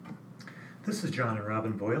This is John and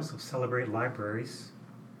Robin Boyles of Celebrate Libraries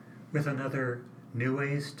with another New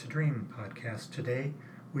Ways to Dream podcast. Today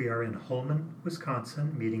we are in Holmen,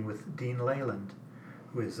 Wisconsin, meeting with Deen Layland,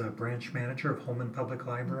 who is a branch manager of Holmen Public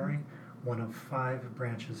Library, one of 5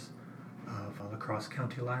 branches of La Crosse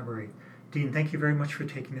County Library. Deen, thank you very much for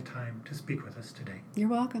taking the time to speak with us today. You're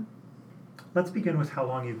welcome. Let's begin with how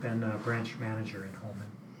long you've been a branch manager in Holmen.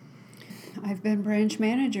 I've been branch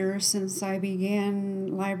manager since I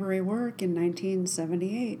began library work in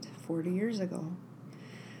 1978, 40 years ago.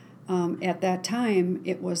 At that time,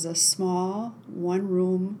 it was a small,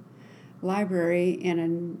 one-room library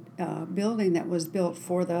in a building that was built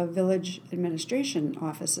for the village administration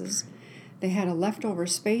offices. They had a leftover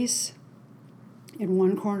space in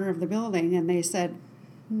one corner of the building, and they said,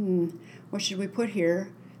 what should we put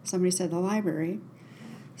here? Somebody said the library.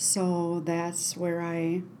 So that's where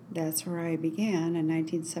I began in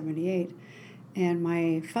 1978. And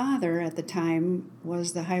my father at the time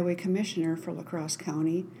was the highway commissioner for La Crosse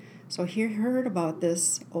County. So he heard about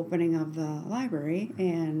this opening of the library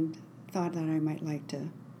and thought that I might like to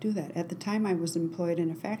do that. At the time, I was employed in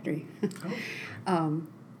a factory. But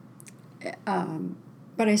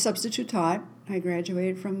I substitute taught. I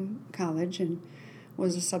graduated from college and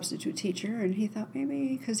was a substitute teacher. And he thought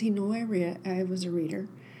maybe, because he knew I was a reader,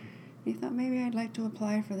 he thought maybe I'd like to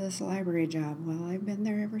apply for this library job. Well, I've been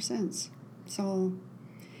there ever since. So,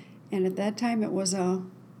 and at that time it was a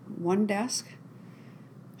one desk,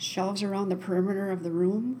 shelves around the perimeter of the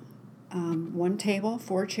room, one table,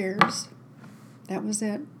 4 chairs. That was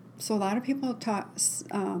it. So a lot of people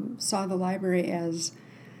saw the library as,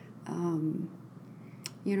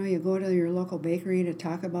 you go to your local bakery to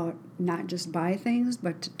talk about, not just buy things,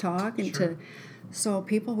 but to talk and Sure. So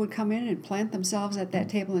people would come in and plant themselves at that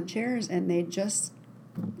table and chairs, and they'd just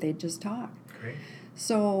talk. Great.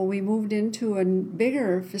 So we moved into a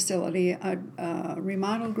bigger facility, a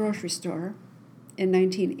remodeled grocery store, in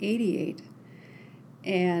 1988.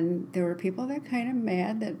 And there were people that kind of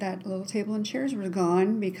mad that little table and chairs were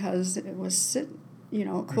gone because it was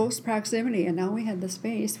close proximity. And now we had the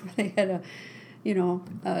space where they had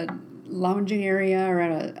a lounging area or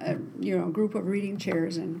a group of reading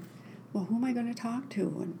chairs, and well, who am I going to talk to?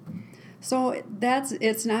 And so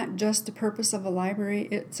it's not just the purpose of a library,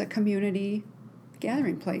 it's a community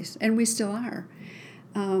gathering place, and we still are.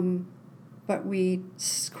 But we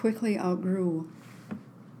quickly outgrew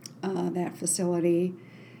that facility,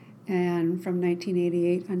 and from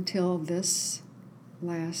 1988 until this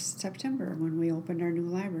last September when we opened our new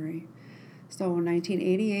library. So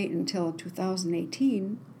 1988 until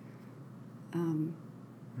 2018,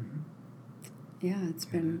 it's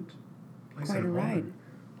been quite a ride.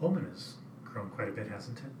 Holmen has grown quite a bit,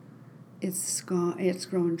 hasn't it? It's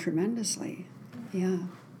grown tremendously. Yeah.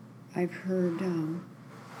 I've heard,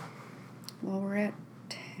 we're at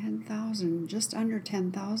 10,000, just under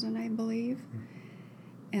 10,000, I believe.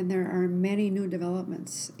 And there are many new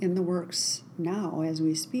developments in the works now as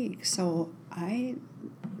we speak. So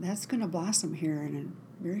that's going to blossom here in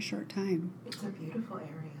a very short time. It's a beautiful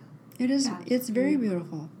area. It is. It's very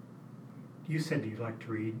beautiful. You said you liked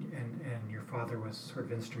to read, and your father was sort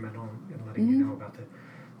of instrumental in letting you know about that.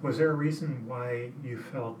 Was there a reason why you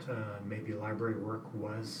felt maybe library work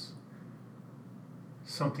was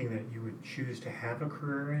something that you would choose to have a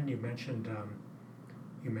career in? You mentioned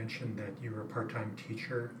that you were a part-time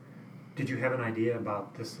teacher. Did you have an idea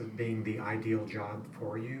about this as being the ideal job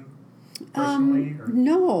for you personally?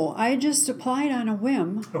 No, I just applied on a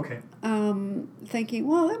whim. Okay. Thinking,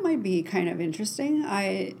 well, that might be kind of interesting.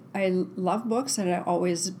 I love books, and I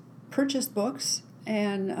always purchased books,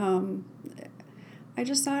 and I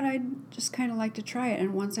just thought I'd just kind of like to try it.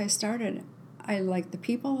 And once I started, I liked the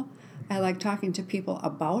people. I like talking to people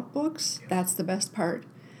about books. Yeah. That's the best part.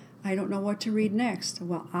 I don't know what to read next.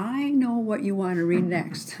 Well, I know what you want to read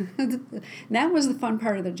next. That was the fun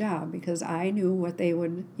part of the job, because I knew what they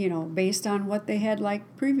would, based on what they had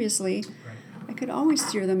liked previously, Right. I could always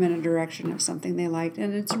steer them in a direction of something they liked.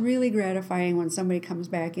 And it's really gratifying when somebody comes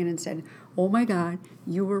back in and said, oh my God,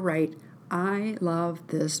 you were right. I love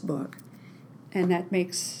this book. And that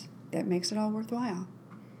makes it all worthwhile.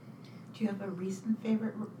 Do you have a recent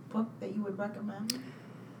favorite book that you would recommend?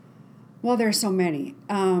 Well, there's so many.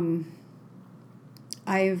 I've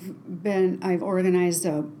organized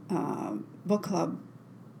a book club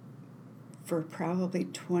for probably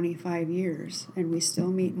 25 years, and we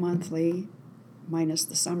still meet monthly, minus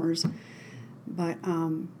the summers. But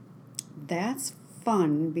that's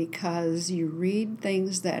fun because you read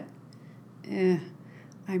things that,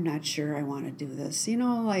 I'm not sure I want to do this.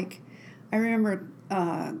 I remember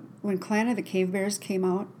when Clan of the Cave Bears came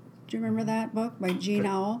out, Do you remember that book by Gene But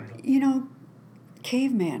Owl? I don't- You know,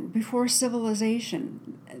 caveman, before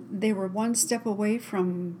civilization, they were one step away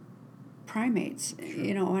from primates, Sure.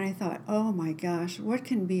 you know, and I thought, oh my gosh, what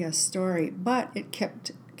can be a story? But it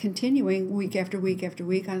kept continuing week after week after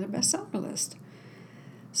week on the bestseller list.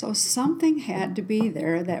 So something had to be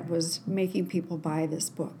there that was making people buy this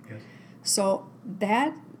book. Yes. So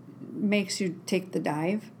that makes you take the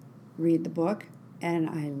dive, read the book, and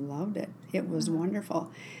I loved it. It was wonderful.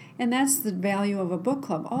 And that's the value of a book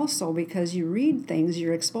club also, because you read things,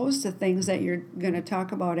 you're exposed to things that you're going to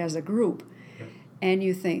talk about as a group, Yes. and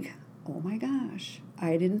you think, oh my gosh,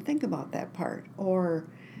 I didn't think about that part. Or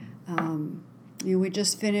you know,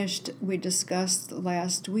 we discussed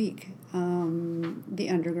last week The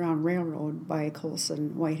Underground Railroad by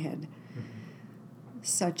Colson Whitehead.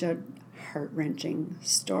 Such a heart-wrenching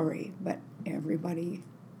story, but everybody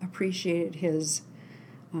appreciated his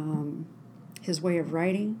way of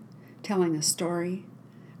writing, telling a story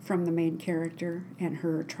from the main character and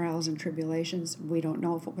her trials and tribulations. We don't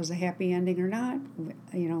know if it was a happy ending or not.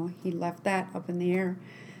 You know, he left that up in the air.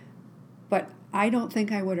 But I don't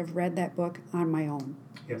think I would have read that book on my own.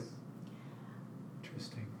 Yes.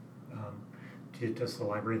 Interesting. Does the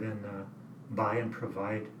library then buy and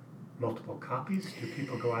provide multiple copies? Do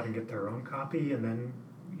people go out and get their own copy and then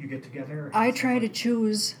you get together? I try to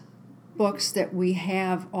choose books that we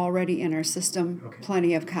have already in our system, Okay.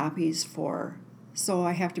 plenty of copies for. So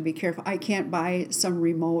I have to be careful. I can't buy some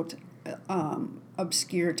remote,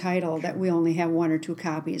 obscure title that we only have one or two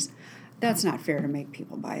copies. That's not fair to make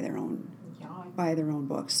people buy their own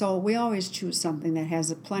books. So we always choose something that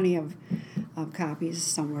has plenty of copies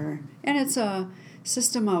somewhere. And it's a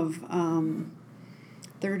system of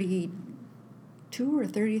 32 or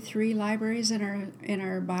 33 libraries in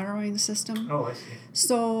our borrowing system. Oh, I see.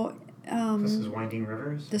 So This is Winding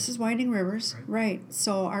Rivers? this is Winding Rivers, right.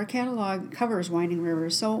 So our catalog covers Winding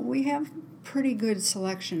Rivers. So we have pretty good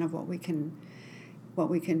selection of what we can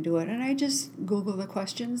do it. And I just Google the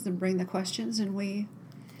questions and bring the questions and we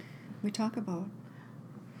talk about.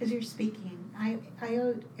 As you're speaking, I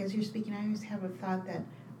always have a thought that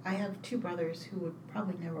I have two brothers who would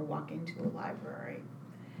probably never walk into a library.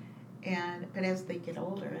 But as they get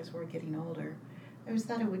older, as we're getting older, I always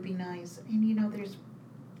thought it would be nice. And you know, there's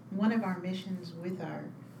one of our missions with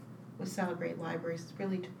Celebrate Libraries is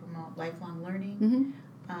really to promote lifelong learning,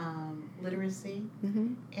 literacy,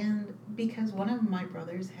 and because one of my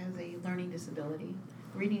brothers has a learning disability,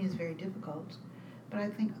 reading is very difficult. But I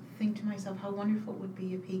think to myself how wonderful it would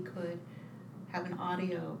be if he could have an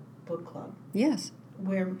audio book club. Yes.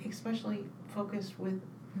 Where especially focused with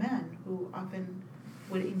men who often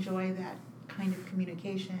would enjoy that kind of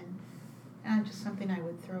communication. And just something I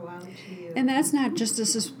would throw out to you. And that's not just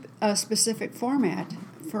a specific format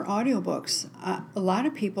for audiobooks. A lot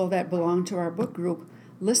of people that belong to our book group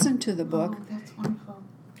listen to the book. Oh, that's wonderful.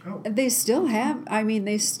 Oh, They still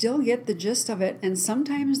they still get the gist of it, and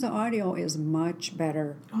sometimes the audio is much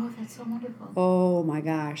better. Oh, that's so wonderful. Oh my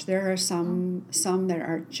gosh, there are some that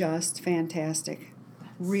are just fantastic,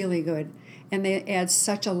 really good, and they add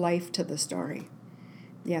such a life to the story.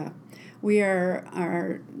 Yeah.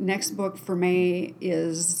 Our next book for May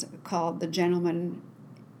is called The Gentleman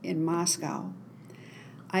in Moscow.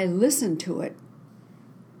 I listened to it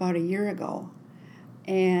about a year ago,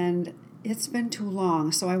 and it's been too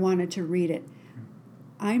long, so I wanted to read it.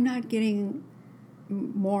 I'm not getting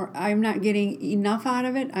enough out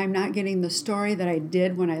of it. I'm not getting the story that I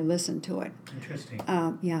did when I listened to it. interesting.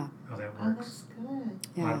 Yeah. How that Oh, works. that's good.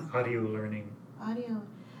 Yeah. Audio learning. Audio.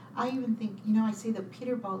 I even think, I see the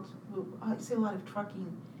Peterbilt, I see a lot of trucking.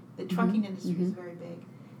 The trucking industry is very big.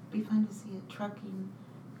 It'd be fun to see a trucking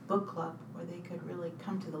book club where they could really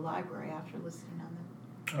come to the library after listening on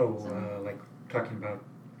them. Like talking about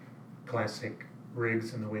classic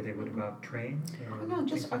rigs and the way they would about trains? Or No,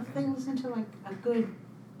 just things like if they that? listen to like a good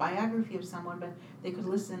biography of someone, but they could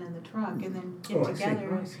listen in the truck and then get I see.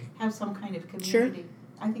 together I and see. have some kind of community. Sure.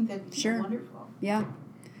 I think that'd be Sure. wonderful. Yeah.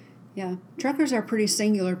 Yeah. Truckers are pretty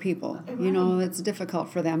singular people. You know, Right. it's difficult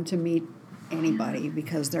for them to meet anybody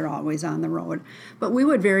because they're always on the road. But we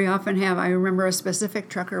would very often I remember a specific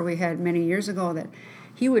trucker we had many years ago that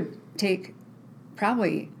he would take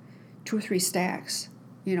probably 2 or 3 stacks,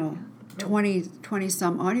 20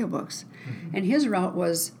 some audiobooks. And his route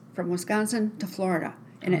was from Wisconsin to Florida,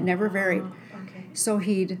 and it never varied. Okay. So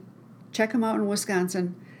he'd check them out in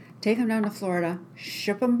Wisconsin, take them down to Florida,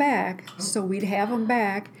 ship them back, so we'd have them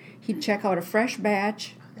back. He'd check out a fresh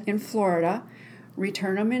batch in Florida,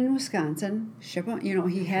 return them in Wisconsin, ship them.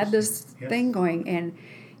 He had this Yes. thing going, and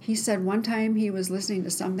He said one time he was listening to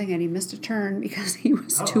something and he missed a turn because he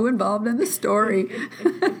was too involved in the story.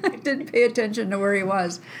 Didn't pay attention to where he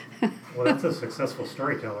was. Well, that's a successful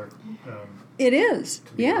storyteller. It is,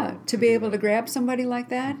 to be able that. to grab somebody like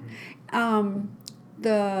that. Mm-hmm.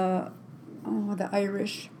 The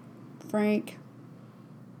Irish, Frank,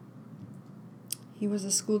 he was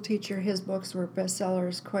a school teacher. His books were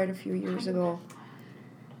bestsellers quite a few years ago.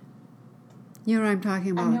 You know what I'm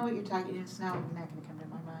talking about? I know what you're talking. It's not going to come to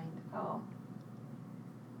my mind. Oh.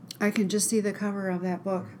 I can just see the cover of that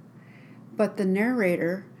book. But the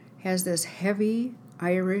narrator has this heavy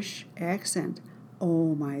Irish accent.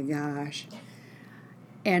 Oh my gosh.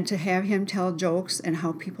 And to have him tell jokes and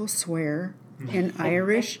how people swear in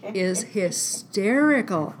Irish is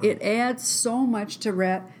hysterical. It adds so much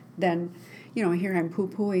to than, here I'm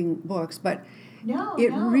poo-pooing books, but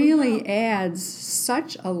it really adds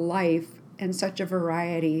such a life and such a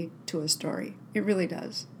variety to a story. It really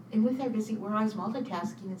does. And with our busy, we're always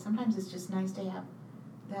multitasking, and sometimes it's just nice to have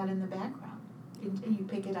that in the background. And you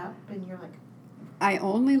pick it up, and you're like... I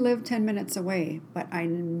only live 10 minutes away, but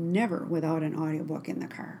I'm never without an audiobook in the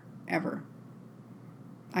car, ever.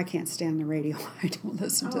 I can't stand the radio. I don't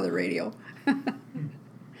listen to the radio.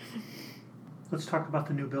 Let's talk about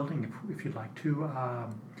the new building, if you'd like to.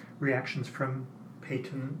 Reactions from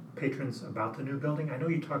patrons about the new building. I know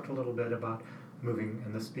you talked a little bit about moving,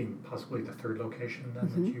 and this being possibly the third location then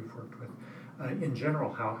that you've worked with. In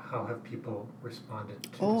general, how have people responded to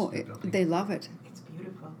this new building? They love it. It's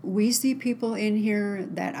beautiful. We see people in here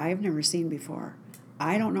that I've never seen before.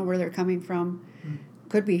 I don't know where they're coming from.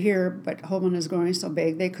 Could be here, but Holmen is growing so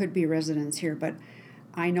big. They could be residents here, but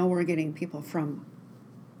I know we're getting people from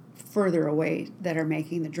further away that are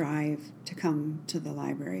making the drive to come to the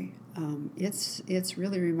library. It's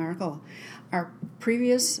really remarkable. Our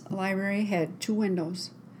previous library had 2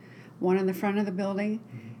 windows, one in the front of the building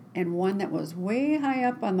and one that was way high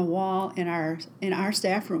up on the wall in our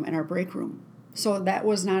staff room, in our break room. So that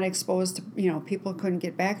was not exposed to, people couldn't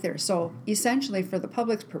get back there. So essentially for the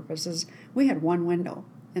public's purposes, we had 1 window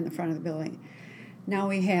in the front of the building. Now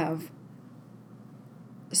we have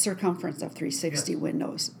a circumference of 360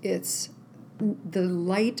 windows. It's the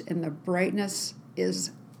light and the brightness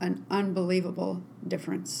is an unbelievable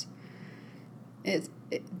difference.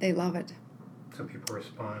 They love it. So people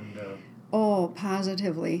respond.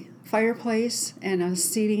 Positively. Fireplace and a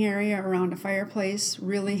seating area around a fireplace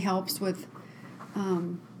really helps with.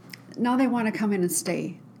 Now they want to come in and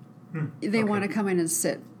stay. They want to come in and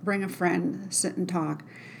sit, bring a friend, sit and talk.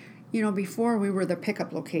 Before we were the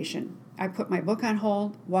pickup location. I put my book on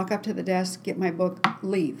hold, walk up to the desk, get my book,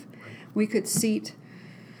 leave. We could seat,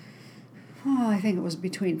 I think it was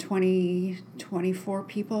between 20, 24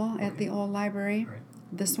 people at the old library. Right.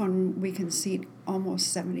 This one we can seat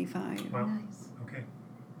almost 75. Wow. Nice. Okay.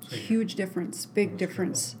 So Huge difference, big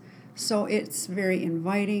difference. So it's very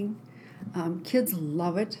inviting. Kids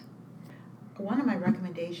love it. One of my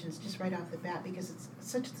recommendations, just right off the bat, because it's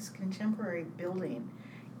such this contemporary building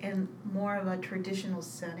and more of a traditional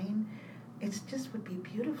setting, it just would be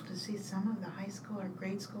beautiful to see some of the high school or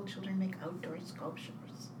grade school children make outdoor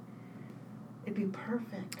sculptures. It'd be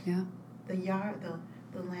perfect. Yeah. The yard,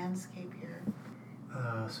 the landscape here.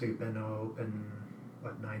 So you've been open,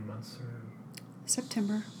 9 months or?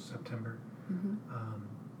 September. Mm-hmm.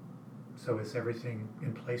 So is everything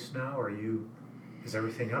in place now? Is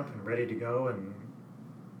everything up and ready to go and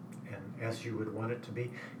as you would want it to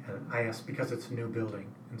be? And I ask because it's a new building,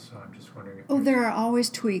 and so I'm just wondering if there are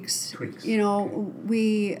always tweaks. Tweaks.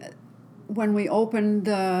 When we opened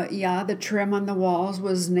the trim on the walls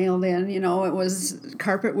was nailed in,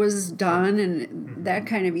 carpet was done and that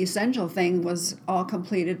kind of essential thing was all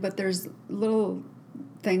completed, but there's little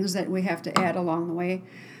things that we have to add along the way.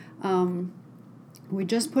 We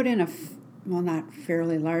just put in not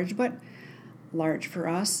fairly large, but large for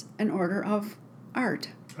us, an order of art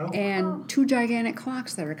and 2 gigantic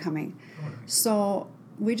clocks that are coming. Oh, nice. So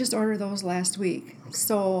we just ordered those last week. Okay.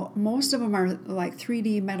 So most of them are like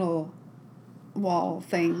 3D metal wall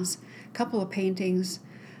things, a couple of paintings.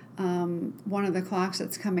 One of the clocks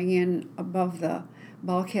that's coming in above the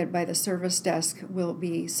bulkhead by the service desk will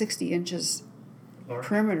be 60 inches Large.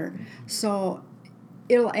 perimeter. So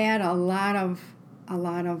it'll add a lot of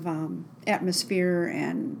atmosphere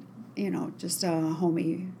and just a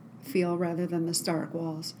homey feel rather than the stark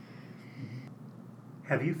walls.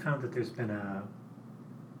 Have you found that there's been a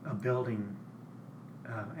building,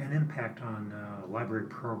 an impact on library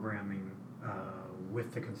programming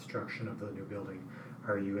with the construction of the new building?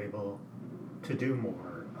 Are you able to do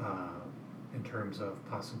more in terms of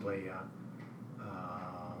possibly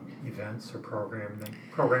events or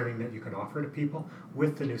programming that you can offer to people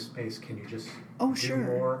with the new space? Can you just do sure.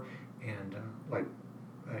 more and like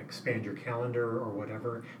expand your calendar or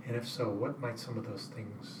whatever? And if so, what might some of those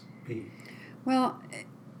things be? Well,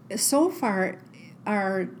 so far,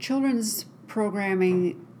 our children's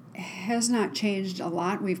programming has not changed a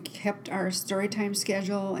lot. We've kept our storytime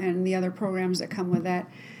schedule and the other programs that come with that,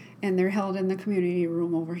 and they're held in the community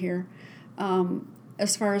room over here.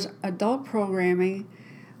 As far as adult programming,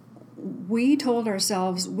 we told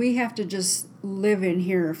ourselves we have to just live in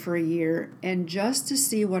here for a year and just to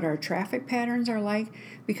see what our traffic patterns are like,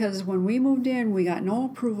 because when we moved in, we got no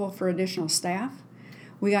approval for additional staff.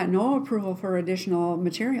 We got no approval for additional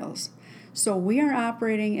materials. So we are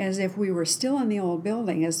operating as if we were still in the old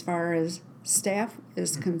building as far as staff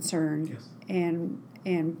is concerned. Yes.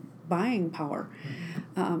 and buying power.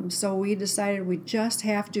 So we decided we just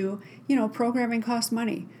have to, programming costs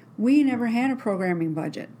money. We never had a programming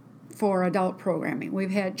budget for adult programming.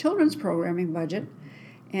 We've had children's programming budget,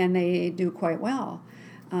 and they do quite well.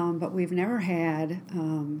 But we've never had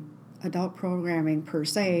adult programming per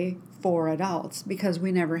se for adults because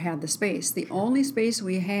we never had the space. The only space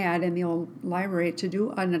we had in the old library to do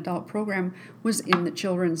an adult program was in the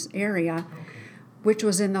children's area, which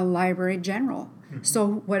was in the library general.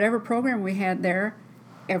 So whatever program we had there,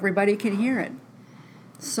 everybody can hear it.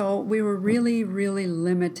 So we were really, really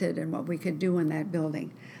limited in what we could do in that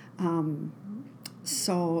building.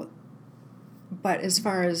 But as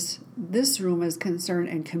far as this room is concerned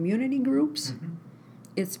and community groups,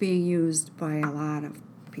 it's being used by a lot of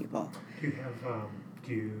people. Do you have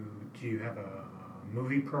do you have a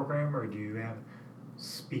movie program, or do you have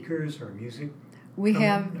speakers or music? We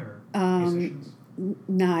have musicians?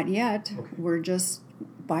 Not yet. Okay. We're just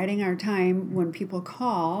biding our time when people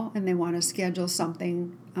call and they want to schedule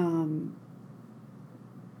something.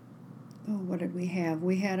 What did we have?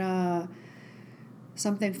 We had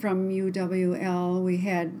something from UWL. We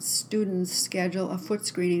had students schedule a foot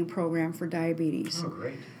screening program for diabetes. Oh,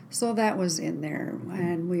 great. So that was in there.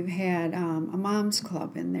 And we've had a mom's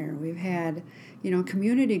club in there. We've had,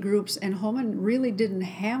 community groups. And Holmen really didn't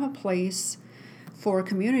have a place for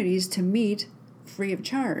communities to meet free of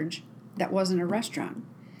charge that wasn't a restaurant.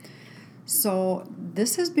 So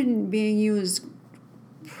this has been being used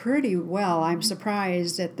pretty well. I'm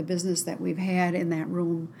surprised at the business that we've had in that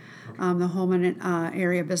room. The Holmen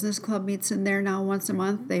Area Business Club meets in there now once a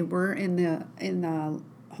month. They were in the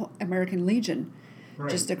American Legion,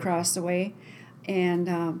 just across the way,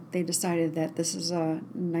 and they decided that this is a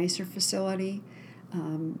nicer facility.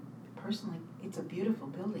 Personally, it's a beautiful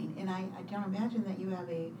building, and I don't imagine that you have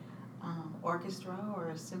a orchestra or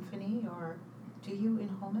a symphony, or do you in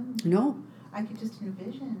Holmen? No. I could just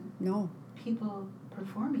envision people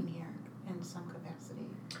performing here in some capacity.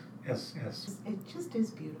 Yes. It just is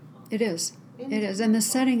beautiful. It is. It is. And the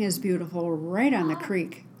setting is beautiful, right on the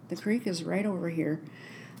creek. The creek is right over here.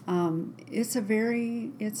 It's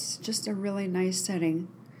just a really nice setting.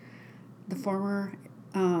 The former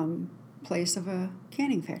place of a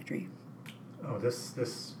canning factory. Oh,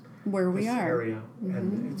 this where we this are. area,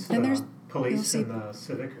 and it's the police and the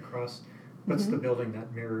civic across. What's the building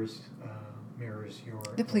that mirrors your?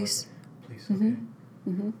 The police. Police. Okay.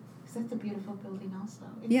 Because that's a beautiful building, also.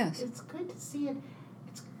 Yes. It's good to see it.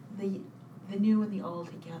 It's the new and the old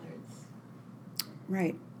together.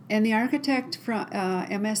 Right. And the architect from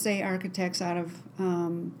MSA Architects out of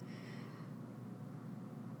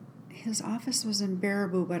his office was in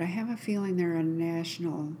Baraboo, but I have a feeling they're a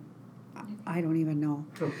national. I don't even know.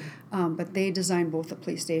 Okay. But they designed both the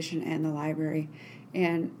police station and the library,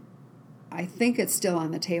 and I think it's still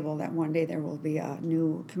on the table that one day there will be a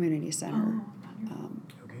new community center,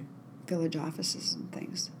 village offices and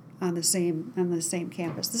things on the same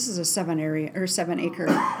campus. This is a 7 acre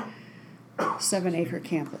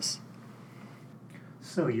campus.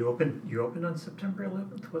 So you opened on September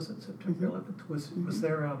 11th. Was it September 11th?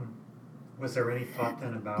 Was there any thought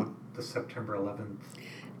then about the September 11th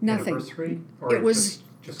anniversary? Or it was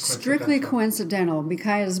just strictly coincidental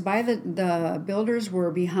because the builders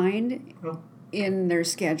were behind in their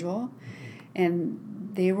schedule, and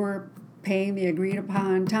they were paying the agreed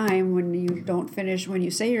upon time. When you don't finish, when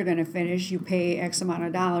you say you're going to finish, you pay X amount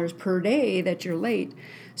of dollars per day that you're late.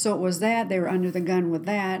 So it was that they were under the gun with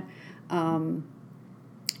that, and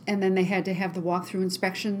then they had to have the walkthrough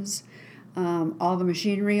inspections. All the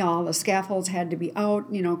machinery, all the scaffolds had to be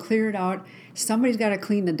out, cleared out. Somebody's got to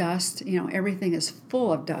clean the dust. Everything is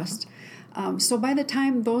full of dust. So by the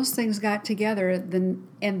time those things got together, then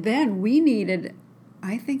we needed,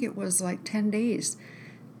 I think it was like 10 days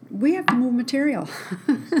we have to move material.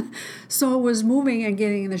 So it was moving and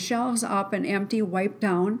getting the shelves up and empty, wiped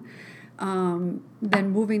down, then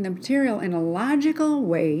moving the material in a logical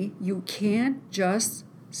way. You can't just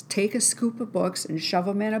take a scoop of books and shove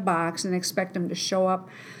them in a box and expect them to show up.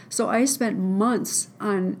 So I spent months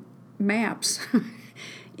on maps,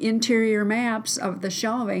 interior maps of the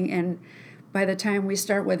shelving, and by the time we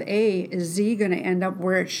start with A, is Z going to end up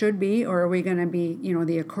where it should be, or are we going to be,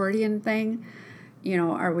 the accordion thing?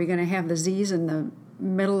 Are we going to have the Z's in the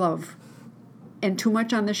middle of, and too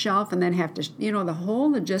much on the shelf, and then have to, the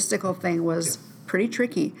whole logistical thing was pretty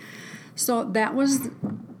tricky. So that was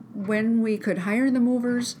when we could hire the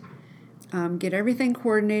movers, get everything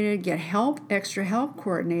coordinated, get extra help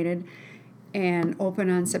coordinated, and open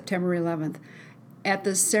on September 11th. At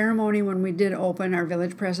the ceremony when we did open, our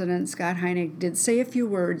village president, Scott Heinig, did say a few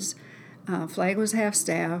words. Flag was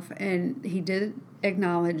half-staff, and he did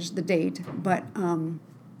acknowledge the date, but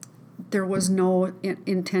there was no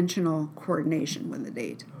intentional coordination with the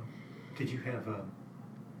date. Did you have,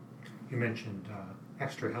 you mentioned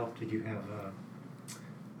extra help, did you have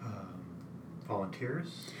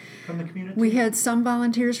volunteers from the community? We had some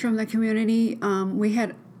volunteers from the community. We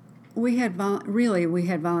had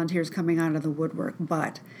volunteers coming out of the woodwork,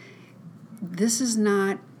 but this is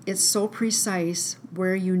not, it's so precise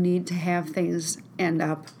where you need to have things end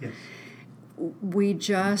up. Yes. We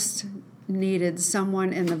just needed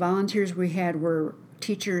someone, and the volunteers we had were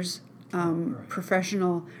teachers, Right.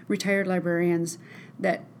 professional, retired librarians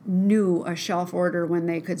that knew a shelf order when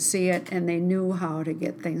they could see it, and they knew how to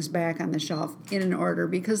get things back on the shelf in an order,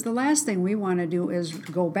 because the last thing we want to do is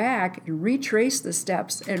go back and retrace the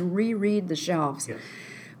steps and reread the shelves. Yes.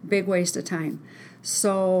 Big waste of time.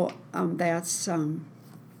 So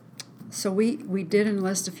so we did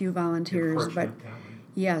enlist a few volunteers, but Fortunate that way.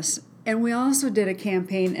 yes. And we also did a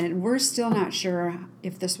campaign, and we're still not sure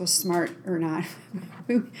if this was smart or not.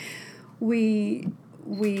 we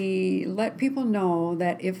let people know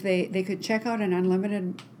that if they could check out an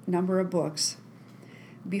unlimited number of books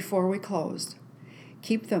before we closed.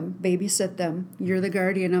 Keep them, babysit them. You're the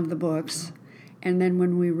guardian of the books. And then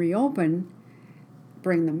when we reopen,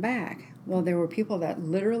 bring them back. Well, there were people that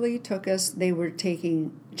literally took us, they were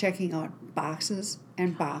checking out boxes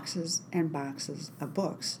and boxes and boxes of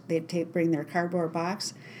books. They'd bring their cardboard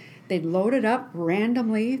box, they'd load it up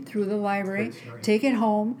randomly through the library, take it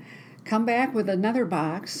home, come back with another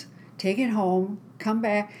box, take it home, come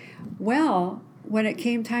back. Well, when it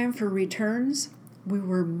came time for returns, we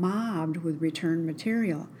were mobbed with return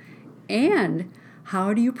material. And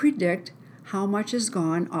how do you predict how much is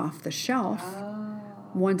gone off the shelf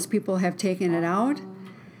once people have taken it out?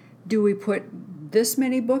 Do we put this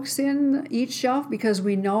many books in each shelf because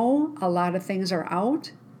we know a lot of things are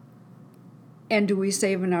out? And do we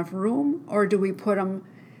save enough room? Or do we put them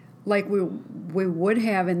like we would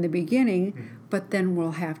have in the beginning, but then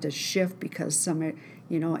we'll have to shift because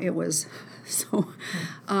it was so.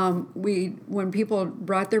 When people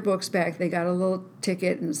brought their books back, they got a little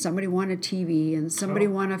ticket, and somebody won a TV, and somebody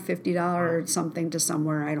won a $50 or something to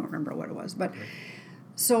somewhere. I don't remember what it was, but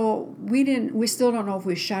so we still don't know if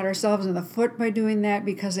we shot ourselves in the foot by doing that,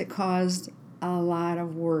 because it caused a lot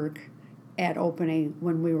of work at opening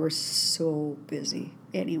when we were so busy.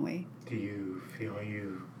 Anyway. Do you feel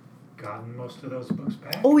you've gotten most of those books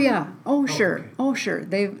back? Oh yeah. Oh sure. Okay. Oh sure.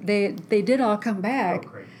 They did all come back. Oh,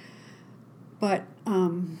 great. But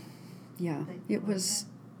yeah, it was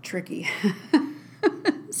tricky.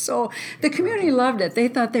 So the community loved it. They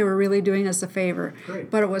thought they were really doing us a favor. Great.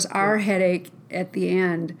 But it was our headache at the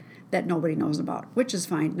end that nobody knows about, which is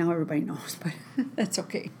fine. Now everybody knows, but that's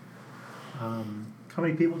okay. How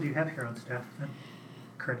many people do you have here on staff then,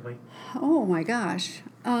 currently? Oh my gosh.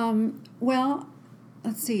 Well,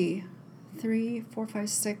 let's see. 3, 4, 5,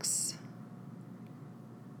 6.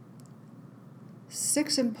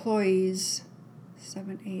 6 employees.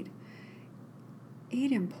 7, 8.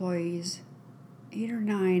 8 employees. 8 or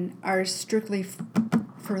 9 are strictly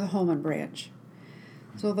for the Holmen branch.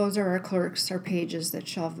 So those are our clerks, our pages that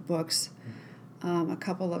shelve the books. A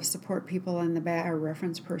couple of support people in the back, our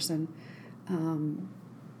reference person.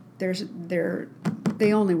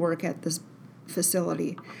 They only work at this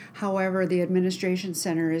facility. However, the administration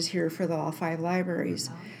center is here for all 5 libraries.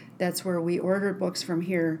 That's where we order books from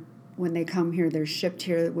here. When they come here, they're shipped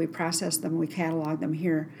here. We process them, we catalog them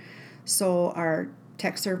here. So our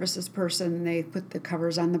tech services person, they put the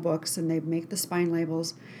covers on the books and they make the spine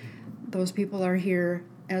labels. Those people are here,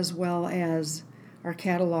 as well as our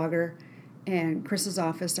cataloger and Chris's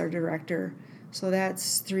office, our director. So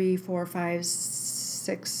that's 3, 4, 5,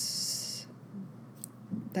 6.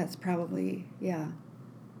 That's probably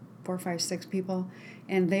 4, 5, 6 people.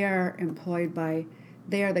 and they are employed by,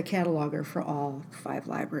 they are the cataloger for all 5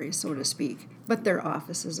 libraries, so to speak, but their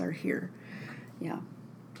offices are here. Yeah.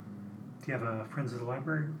 Do you have a Friends of the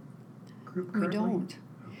Library group We currently? don't.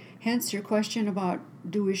 Hence your question about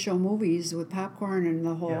do we show movies with popcorn and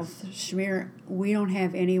the whole Yes. schmear. We don't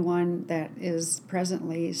have anyone that is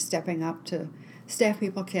presently stepping up to, staff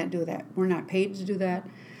people can't do that. We're not paid to do that.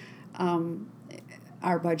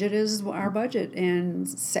 Our budget is our budget, and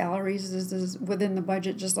salaries is within the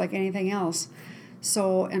budget just like anything else.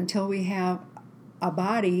 So until we have a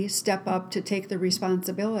body step up to take the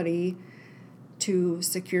responsibility to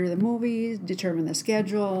secure the movies, determine the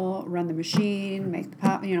schedule, run the machine, make the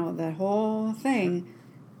pop, the whole thing,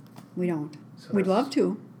 we don't. So We'd that's- love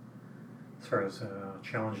to. As far as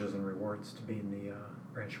challenges and rewards to being the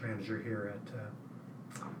branch manager here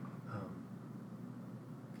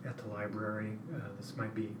at the library, this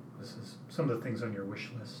is some of the things on your wish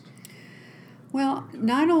list. Well,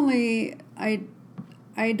 not only I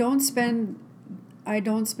don't spend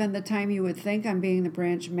the time you would think I'm being the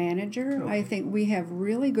branch manager. Okay. I think we have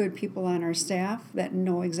really good people on our staff that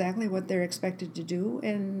know exactly what they're expected to do,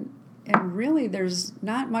 and really there's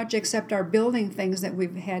not much except our building things that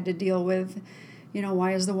we've had to deal with.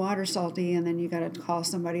 Why is the water salty? And then you got to call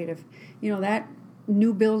somebody to, that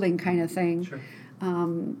new building kind of thing. Sure.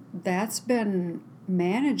 That's been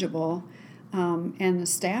manageable. And the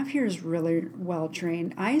staff here is really well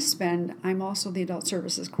trained. I'm also the adult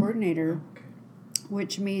services coordinator, Okay.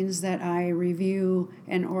 which means that I review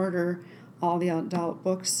and order all the adult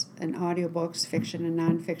books and audiobooks, fiction and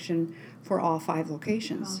nonfiction, for all 5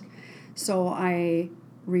 locations. Okay. So I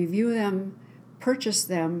review them, purchase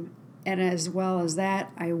them, and as well as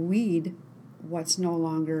that, I weed what's no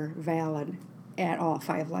longer valid at all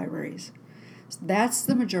 5 libraries. So that's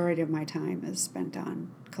the majority of my time is spent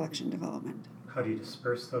on collection development. How do you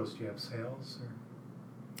disperse those? Do you have sales or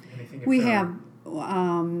anything? We have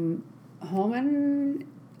Holmen,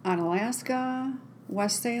 Onalaska,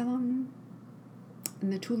 West Salem,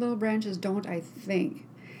 and the 2 little branches don't, I think.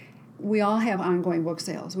 We all have ongoing book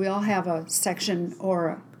sales. We all have a section or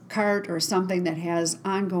a cart or something that has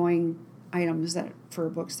ongoing items that for a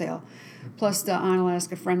book sale. Plus, the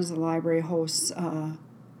Onalaska Friends of the Library hosts a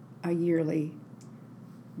yearly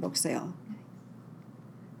book sale.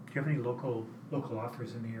 Do you have any local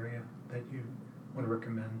authors in the area that you want to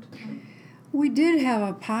recommend? We did have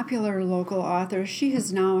a popular local author.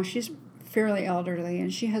 She's fairly elderly,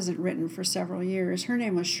 and she hasn't written for several years. Her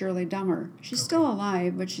name was Shirley Dummer. She's still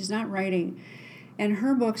alive, but she's not writing. And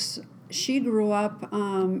her books, she grew up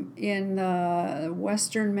in the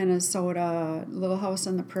western Minnesota, Little House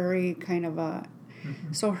on the Prairie kind of a...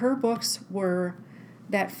 Mm-hmm. So her books were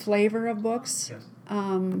that flavor of books. Yes.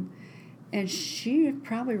 And she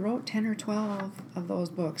probably wrote 10 or 12 of those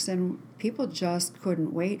books, and people just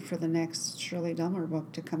couldn't wait for the next Shirley Dummer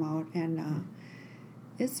book to come out. And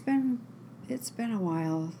it's been a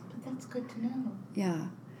while. But that's good to know. Yeah.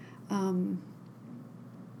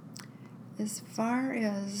 As far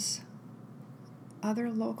as other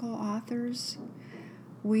local authors,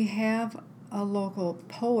 we have a local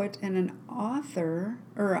poet and an author,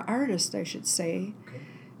 or an artist, I should say. Okay.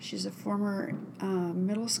 She's a former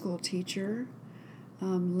middle school teacher.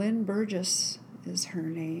 Lynn Burgess is her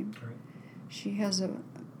name. All right. She has a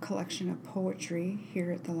collection of poetry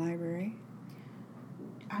here at the library.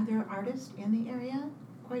 Are there artists in the area?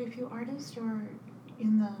 Quite a few artists, or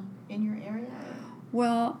in your area?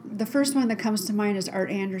 Well, the first one that comes to mind is Art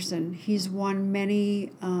Anderson. He's won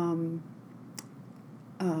many,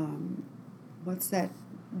 what's that,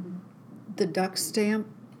 the duck stamp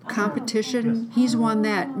competition. Yes. He's won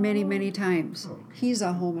that many, many times. Oh, okay. He's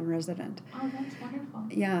a Holmen resident. Oh, that's wonderful.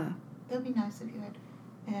 Yeah, That'd be nice if you had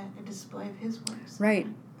a display of his works. Right.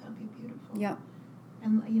 That'd be beautiful. yep.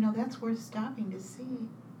 And that's worth stopping to see.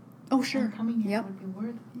 Oh, sure. And coming here Yep. would be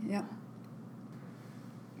worth. Yep.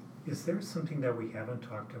 Is there something that we haven't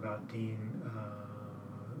talked about, Dean?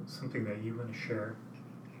 Something that you want to share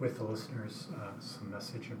with the listeners? Some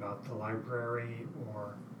message about the library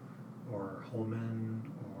or Holmen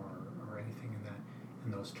or anything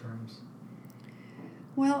in those terms?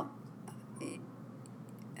 Well,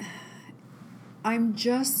 I'm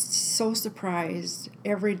just so surprised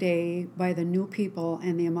every day by the new people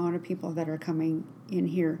and the amount of people that are coming in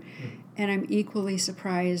here. And I'm equally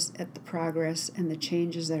surprised at the progress and the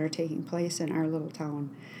changes that are taking place in our little town.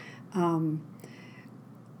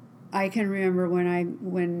 I can remember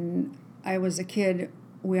when I was a kid,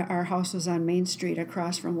 our house was on Main Street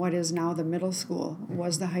across from what is now the middle school,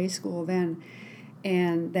 was the high school then.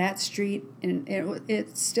 And that street, and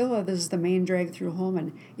it still is the main drag through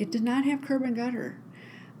Holmen. It did not have curb and gutter.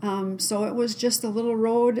 So it was just a little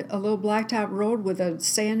road, a little blacktop road with a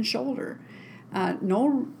sand shoulder.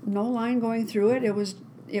 No line going through it.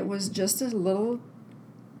 It was just a little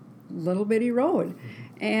bitty road.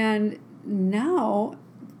 And now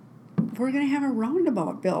we're going to have a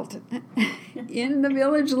roundabout built in the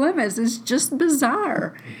village limits. It's just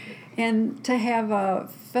bizarre. And to have a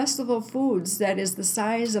Festival Foods that is the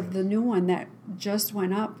size of the new one that just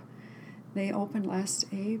went up. They opened last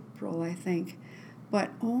April, I think.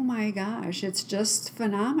 But oh my gosh, it's just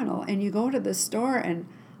phenomenal. And you go to the store and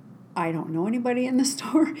I don't know anybody in the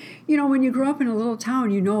store. You know, when you grow up in a little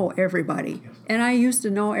town, you know everybody. Yes. And I used to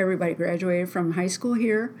know everybody. Graduated from high school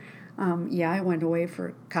here. I went away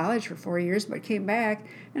for college for 4 years, but came back.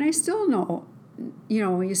 And I still know,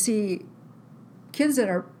 you see kids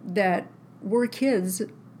that were kids.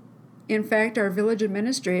 In fact, our village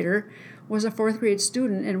administrator was a 4th grade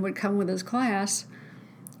student and would come with his class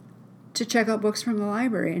to check out books from the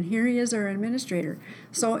library, and here he is, our administrator.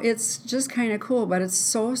 So it's just kind of cool, but it's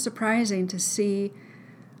so surprising to see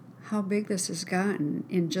how big this has gotten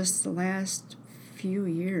in just the last few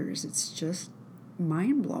years. It's just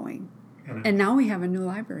mind-blowing. And now we have a new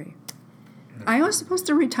library. I was supposed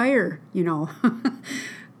to retire,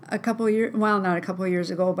 a couple years, well, not a couple of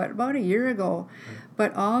years ago, but about a year ago. Right.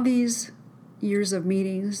 But all these years of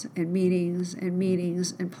meetings and meetings and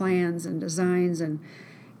meetings and plans and designs and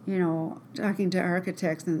talking to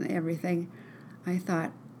architects and everything, I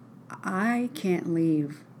thought, I can't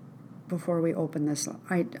leave before we open this.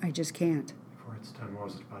 I just can't. Before it's done, what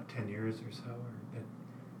was it, about 10 years or so? Or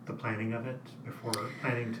the planning of it, before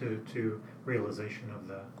planning to realization of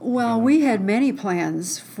the... Well, we had many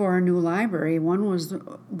plans for a new library. One was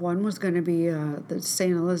going to be the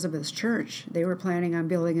St. Elizabeth's Church. They were planning on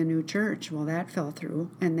building a new church. Well, that fell through,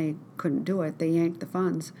 and they couldn't do it. They yanked the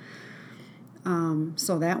funds.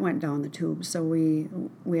 So that went down the tube. So we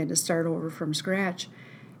had to start over from scratch.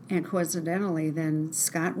 And coincidentally, then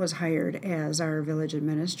Scott was hired as our village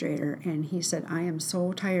administrator, and he said, I am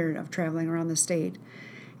so tired of traveling around the state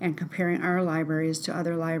and comparing our libraries to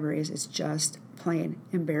other libraries. It's just plain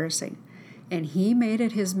embarrassing. And he made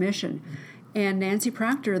it his mission. And Nancy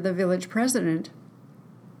Proctor, the village president,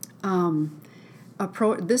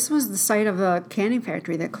 this was the site of a canning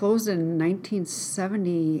factory that closed in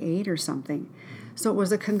 1978 or something. So it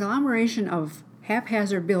was a conglomeration of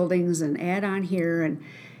haphazard buildings and add on here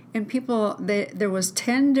and people. There was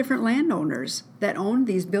 10 different landowners that owned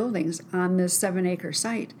these buildings on this 7-acre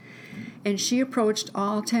site. And she approached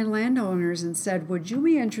all 10 landowners and said, would you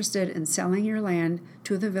be interested in selling your land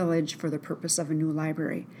to the village for the purpose of a new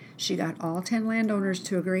library? She got all 10 landowners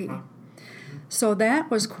to agree. Wow. So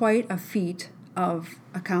that was quite a feat of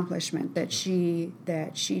accomplishment that she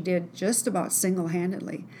did just about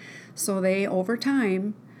single-handedly. So they, over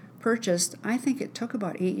time, purchased, I think it took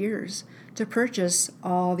about 8 years, to purchase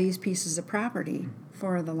all these pieces of property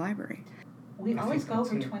for the librry. We always go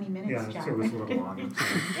over 20 minutes, Yeah, John. it was a little long.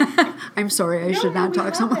 I'm sorry, I should not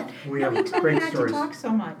talk so much. We have you told me great not stories. to talk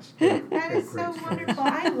so much. Yeah, That is great so stories. wonderful.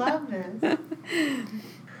 I love this.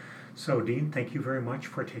 So, Deen, thank you very much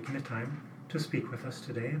for taking the time to speak with us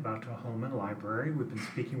today about Holmen Library. We've been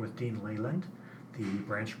speaking with Deen Layland, the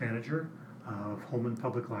branch manager of Holmen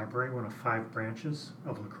Public Library, one of 5 branches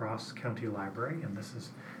of La Crosse County Library, and this has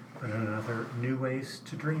been another New Ways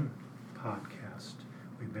to Dream podcast.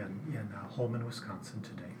 We've been in Holmen, Wisconsin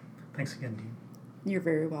today. Thanks again, Deen. You're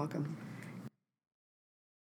very welcome.